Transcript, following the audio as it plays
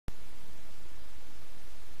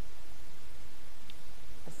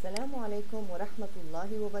السلام عليكم ورحمة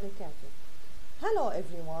الله وبركاته. Hello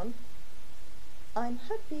everyone. I'm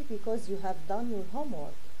happy because you have done your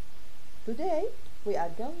homework. Today we are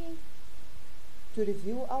going to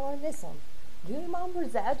review our lesson. Do you remember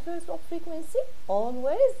the adverbs of frequency?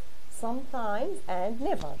 Always, sometimes and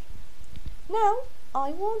never. Now I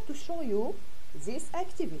want to show you these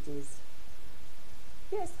activities.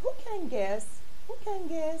 Yes, who can guess? Who can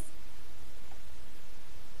guess?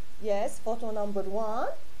 Yes, photo number 1.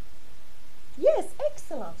 Yes,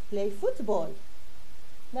 excellent. Play football.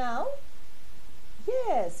 Now,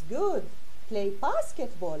 yes, good. Play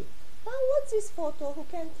basketball. Now, what's this photo? Who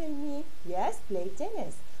can tell me? Yes, play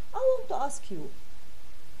tennis. I want to ask you,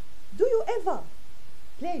 do you ever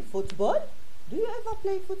play football? Do you ever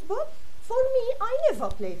play football? For me, I never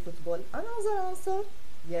play football. Another answer?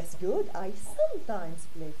 Yes, good. I sometimes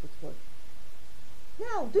play football.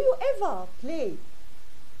 Now, do you ever play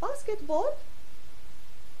basketball?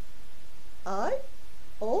 I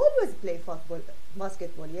always play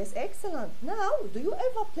basketball. Yes, excellent. Now, do you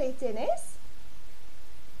ever play tennis?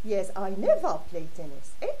 Yes, I never play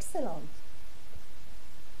tennis. Excellent.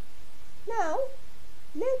 Now,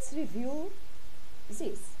 let's review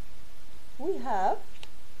this. We have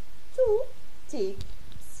 2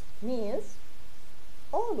 ticks, means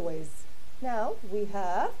always. Now, we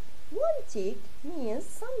have 1 tick, means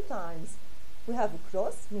sometimes. We have a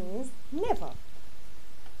cross, means never.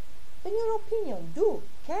 In your opinion, do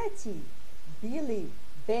Katie, Billy,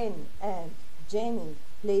 Ben and Jenny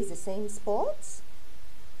play the same sports?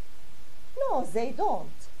 No, they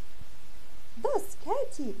don't. Does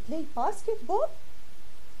Katie play basketball?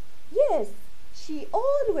 Yes, she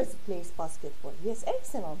always plays basketball. Yes,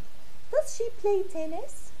 excellent. Does she play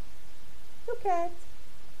tennis? Look at.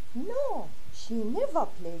 No, she never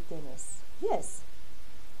plays tennis. Yes.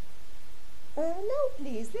 Now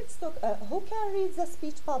please, let's talk, who can read the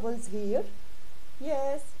speech bubbles here?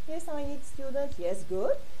 Yes, I need student. Yes,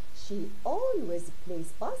 good. She always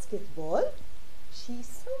plays basketball. She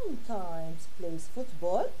sometimes plays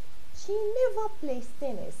football. She never plays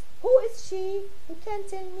tennis. Who is she? Who can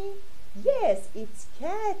tell me? Yes, it's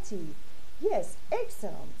Katie. Yes,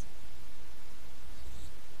 excellent.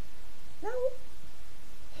 Now,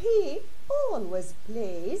 he always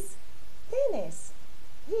plays tennis.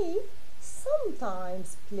 He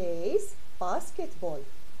sometimes plays basketball.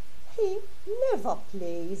 He never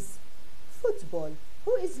plays football.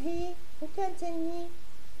 Who is he? Who can tell me?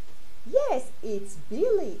 Yes, it's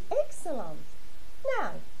Billy. Excellent.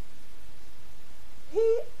 Now,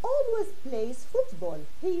 he always plays football.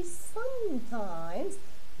 He sometimes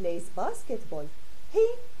plays basketball.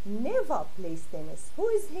 He never plays tennis. Who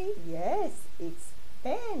is he? Yes, it's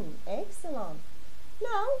Ben. Excellent.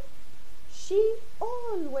 Now, she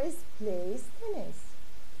always plays tennis.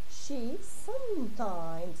 She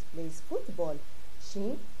sometimes plays football.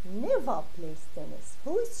 She never plays tennis.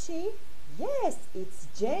 Who is she? Yes, it's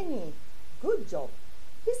Jenny. Good job.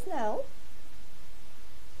 Yes, now,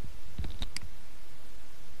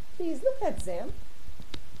 please look at them.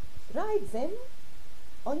 Write them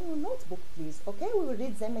on your notebook, please. Okay, we will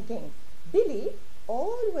read them again. Billy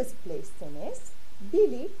always plays tennis.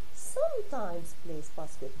 Billy sometimes plays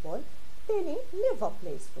basketball. Benny never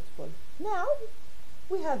plays football. Now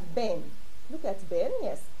we have Ben. Look at Ben.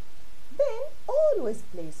 Yes. Ben always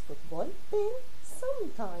plays football. Ben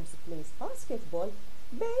sometimes plays basketball.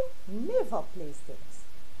 Ben never plays tennis.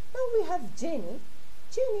 Now we have Jenny.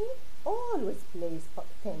 Jenny always plays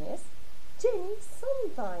tennis. Jenny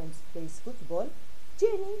sometimes plays football.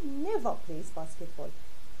 Jenny never plays basketball.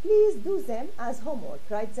 Please do them as homework.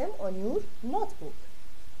 Write them on your notebook.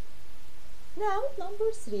 Now,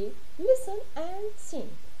 number 3, listen and sing.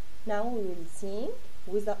 Now we will sing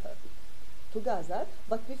together,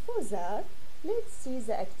 but before that, let's see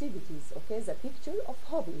the activities, okay, the picture of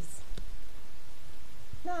hobbies.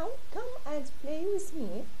 Now, come and play with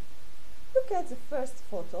me. Look at the first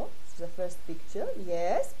photo, the first picture.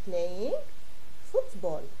 Yes, playing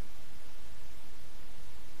football,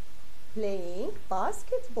 playing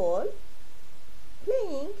basketball,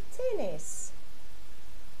 playing tennis.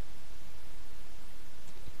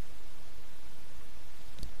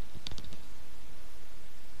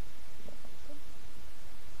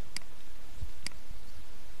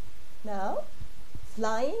 Now,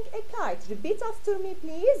 flying a kite. Repeat after me,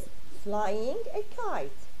 please. Flying a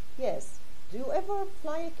kite. Yes. Do you ever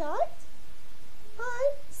fly a kite?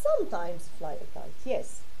 I sometimes fly a kite.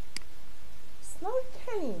 Yes.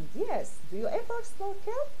 Snorkeling. Yes. Do you ever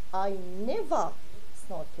snorkel? I never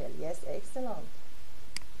snorkel. Yes, excellent.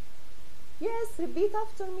 Yes, repeat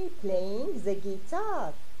after me. Playing the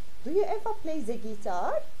guitar. Do you ever play the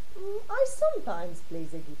guitar? I sometimes play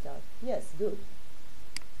the guitar. Yes, good.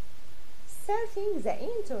 Surfing the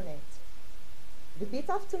internet. Repeat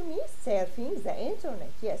after me. Surfing the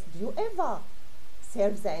internet. Yes. Do you ever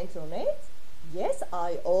surf the internet? Yes,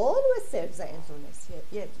 I always surf the internet.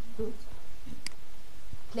 Yes, good.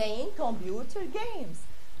 Playing computer games.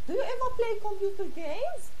 Do you ever play computer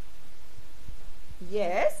games?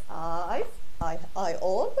 Yes, I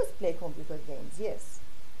always play computer games. Yes.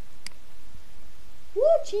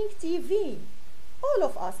 Watching TV. All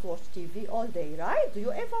of us watch TV all day, right? Do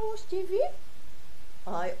you ever watch TV?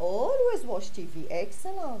 I always watch TV.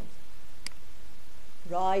 Excellent.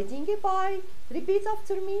 Riding a bike. Repeat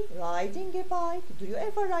after me. Riding a bike. Do you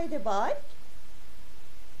ever ride a bike?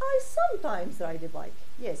 I sometimes ride a bike.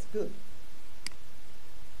 Yes, good.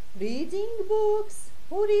 Reading books.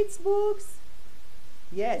 Who reads books?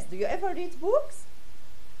 Yes, do you ever read books?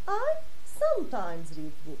 I sometimes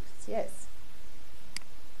read books. Yes.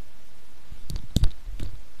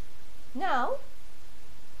 Now,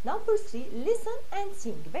 number 3, listen and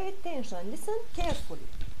sing. Pay attention, listen carefully.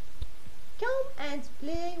 Come and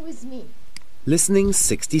play with me. Listening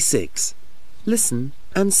 66. Listen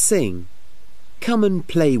and sing. Come and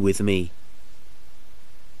play with me.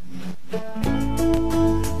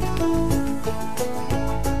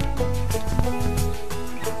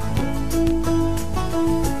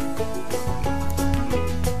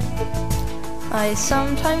 I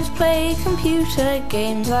sometimes play computer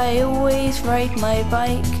games, I always ride my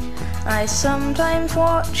bike. I sometimes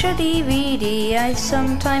watch a DVD, I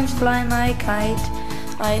sometimes fly my kite.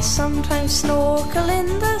 I sometimes snorkel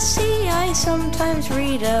in the sea, I sometimes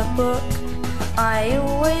read a book. I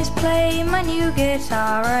always play my new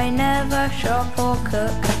guitar, I never shop or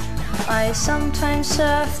cook. I sometimes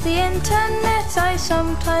surf the internet, I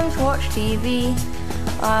sometimes watch TV.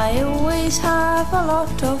 I always have a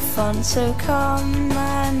lot of fun, so come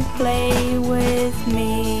and play with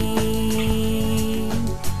me.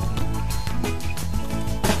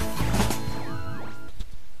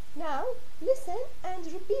 Now, listen and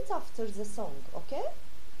repeat after the song, okay?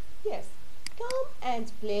 Yes. Come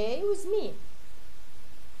and play with me.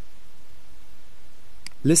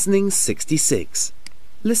 Listening 66.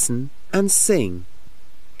 Listen and sing.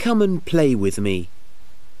 Come and play with me.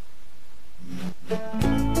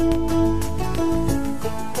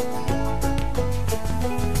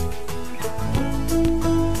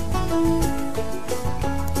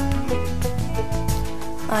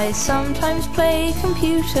 I sometimes play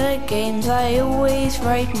computer games, I always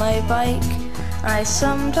ride my bike. I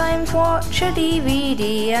sometimes watch a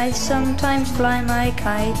DVD, I sometimes fly my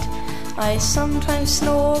kite. I sometimes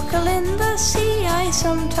snorkel in the sea, I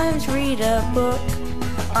sometimes read a book.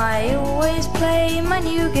 I always play my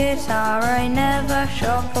new guitar, I never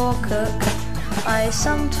shop or cook. I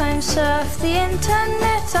sometimes surf the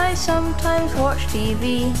internet, I sometimes watch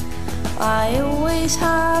TV. I always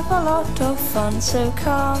have a lot of fun, so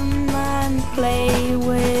come and play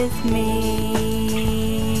with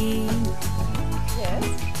me. Yes.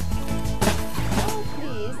 Now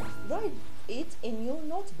please write it in your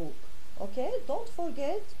notebook. Okay? Don't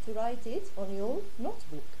forget to write it on your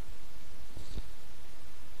notebook.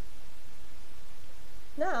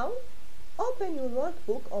 Now, open your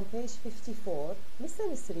workbook on page 54,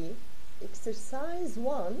 lesson 3, exercise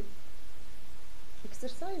 1.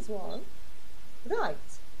 Exercise 1.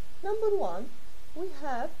 Right. Number 1, we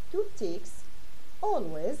have 2 ticks,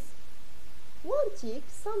 always. 1 tick,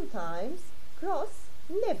 sometimes, cross,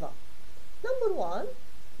 never. Number 1,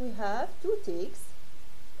 we have 2 ticks.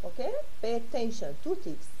 Okay? Pay attention, 2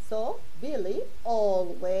 ticks. So, Billy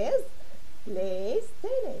always plays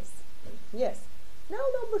tennis. Yes. Now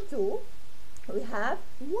number 2, we have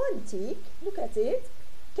 1 tick. Look at it.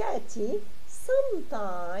 Katy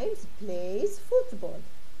sometimes plays football.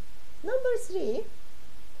 Number 3,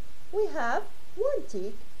 we have 1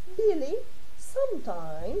 tick. Billy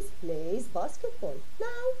sometimes plays basketball.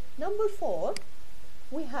 Now, number 4,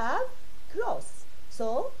 we have cross.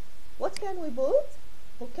 So, what can we put?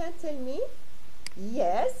 Who can tell me?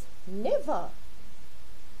 Yes, never.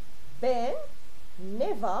 Ben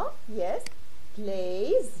never, yes,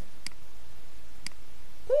 plays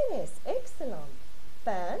tennis. Excellent.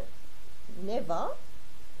 Pan never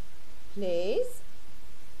plays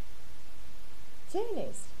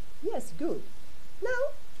tennis. Yes, good.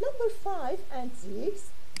 Now, number 5 and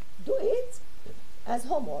 6, do it as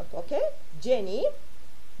homework, okay? Jenny,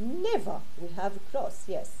 never. We have cross,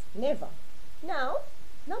 yes, never. Now,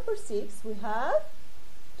 number 6, we have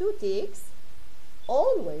 2 ticks.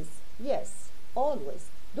 Always, yes, always.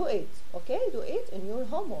 Do it, okay? Do it in your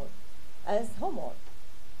homework, as homework.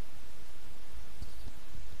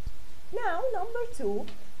 Now, number 2,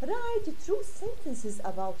 Write true sentences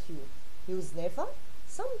about you. Use never,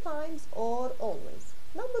 sometimes, or always.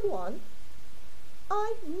 Number 1,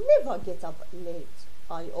 I never get up late.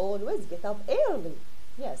 I always get up early.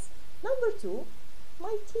 Yes. Number 2,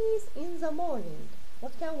 my tea is in the morning.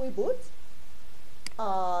 What can we put?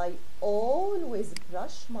 I always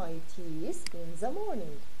brush my teeth in the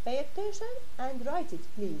morning. Pay attention and write it,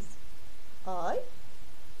 please. I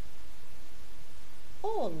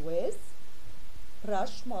always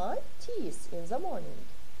brush my teeth in the morning.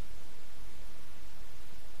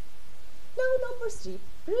 Now number 3,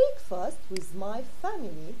 breakfast with my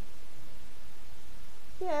family.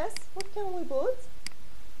 Yes, what can we put?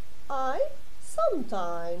 I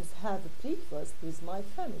sometimes have breakfast with my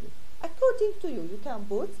family. According to you, you can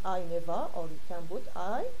put I never, or you can put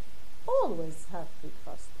I always have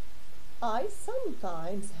breakfast. I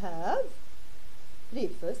sometimes have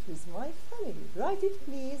breakfast with my family. Write it,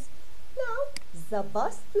 please. Now, the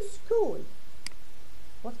bus to school.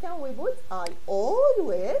 What can we put? I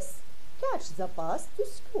always catch the bus to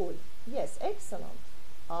school. Yes, excellent.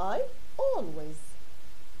 I always.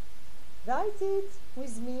 Write it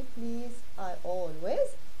with me, please. I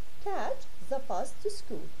always catch the bus to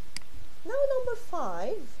school. Now number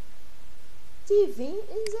 5, TV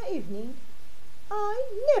in the evening. I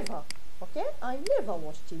never, okay? I never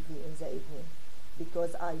watch TV in the evening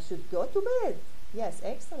because I should go to bed. Yes,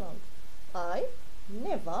 excellent. I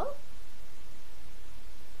never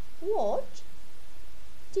watch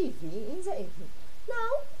TV in the evening.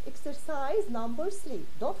 Now, exercise number 3.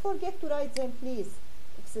 Don't forget to write them, please.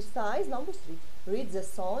 Exercise number 3. Read the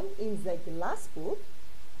song in the glass book.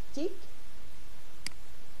 Tick.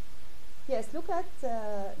 Yes, look at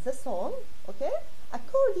the song, okay?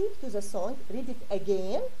 According to the song, read it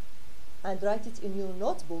again and write it in your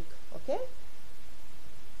notebook, okay?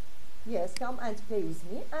 Yes, come and play with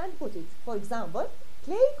me and put it. For example,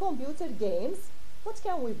 play computer games. What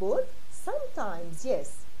can we put? Sometimes,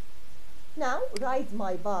 yes. Now, ride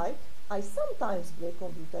my bike. I sometimes play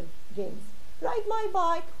computer games. Ride my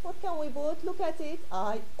bike. What can we put? Look at it.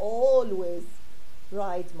 I always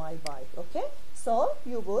ride my bike, okay? So,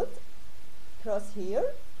 you put cross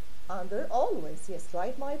here under always. Yes,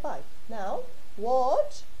 ride my bike. Now,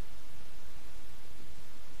 watch.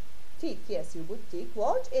 Tick. Yes, you put tick.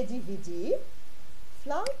 Watch a DVD.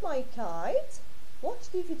 Fly my kite.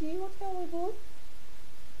 Watch DVD. What can we put?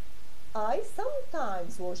 I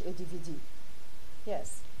sometimes watch a DVD.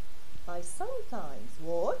 Yes, I sometimes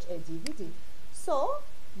watch a DVD. So,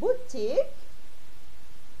 put tick.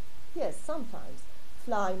 Yes, sometimes.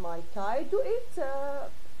 Fly my kite. Do it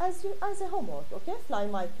as a homework, okay? Fly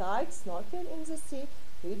my kite, snorkel in the sea,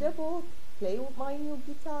 read a book, play with my new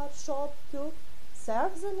guitar, shop, cook,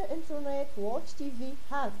 surf the internet, watch TV,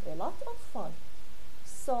 have a lot of fun.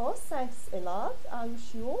 So, thanks a lot. I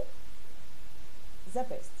wish you the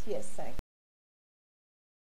best. Yes, thanks.